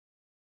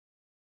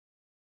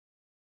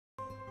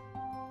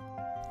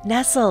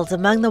Nestled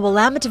among the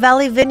Willamette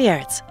Valley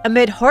vineyards,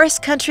 amid horse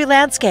country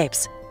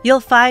landscapes,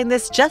 you'll find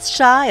this just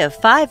shy of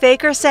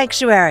 5-acre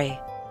sanctuary.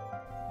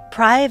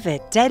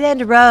 Private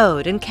dead-end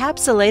road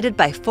encapsulated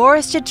by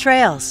forested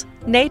trails,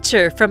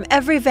 nature from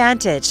every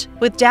vantage,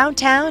 with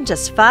downtown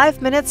just 5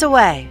 minutes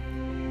away.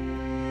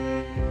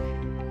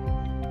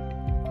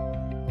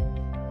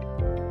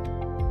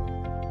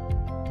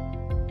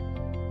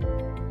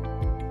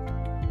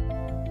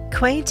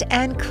 Quaint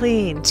and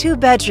clean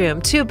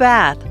 2-bedroom,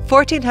 2-bath,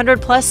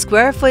 1,400+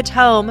 square foot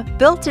home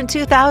built in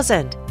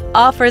 2000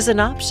 offers an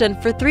option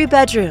for 3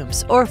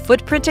 bedrooms or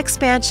footprint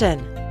expansion.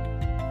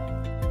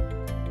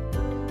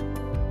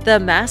 The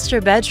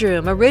master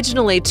bedroom,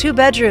 originally 2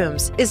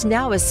 bedrooms, is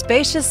now a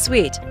spacious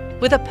suite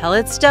with a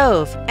pellet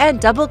stove and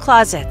double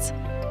closets.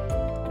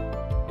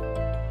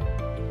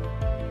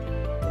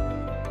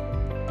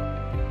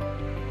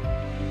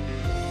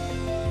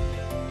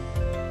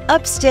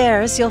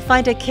 Upstairs, you'll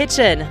find a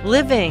kitchen,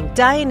 living,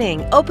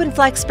 dining, open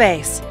flex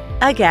space,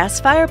 a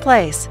gas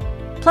fireplace,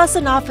 plus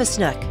an office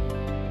nook.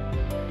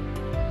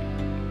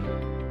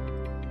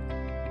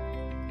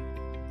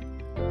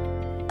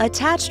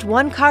 Attached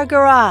 1-car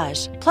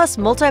garage, plus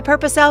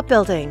multi-purpose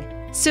outbuilding,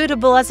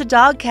 suitable as a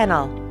dog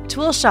kennel,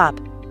 tool shop,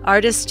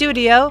 artist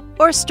studio,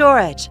 or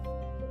storage.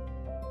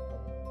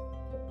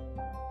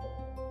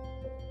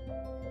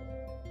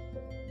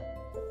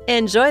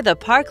 Enjoy the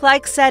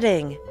park-like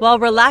setting while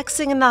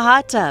relaxing in the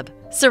hot tub,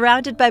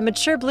 surrounded by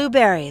mature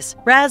blueberries,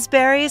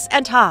 raspberries,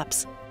 and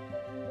hops.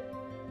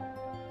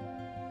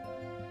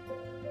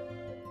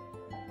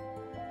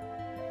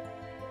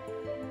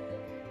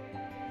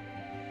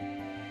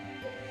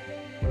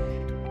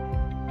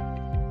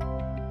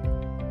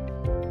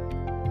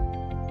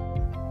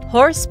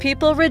 Horse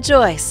people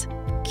rejoice.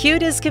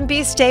 Cute as can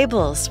be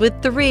stables with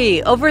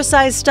 3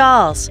 oversized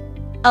stalls,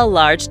 a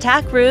large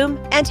tack room,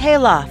 and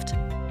hayloft.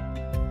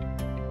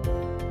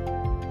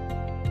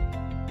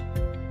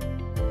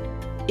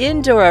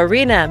 Indoor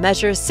arena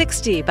measures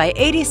 60 by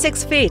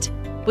 86 feet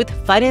with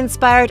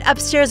fun-inspired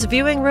upstairs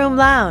viewing room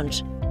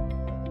lounge.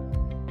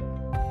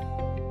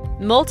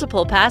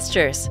 Multiple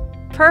pastures,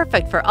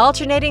 perfect for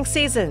alternating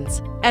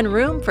seasons, and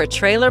room for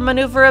trailer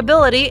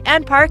maneuverability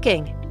and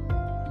parking.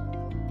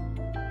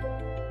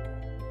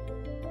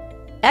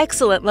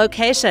 Excellent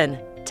location,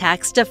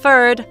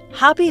 tax-deferred,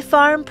 hobby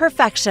farm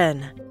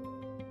perfection.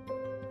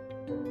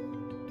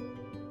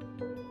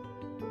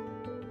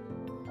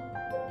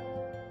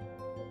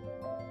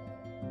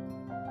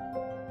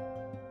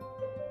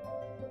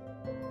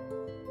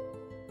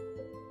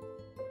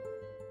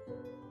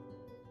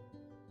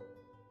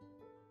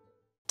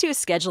 To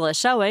schedule a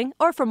showing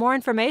or for more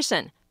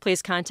information,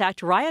 please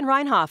contact Ryann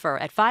Reinhofer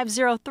at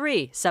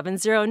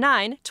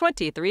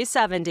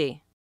 503-709-2370.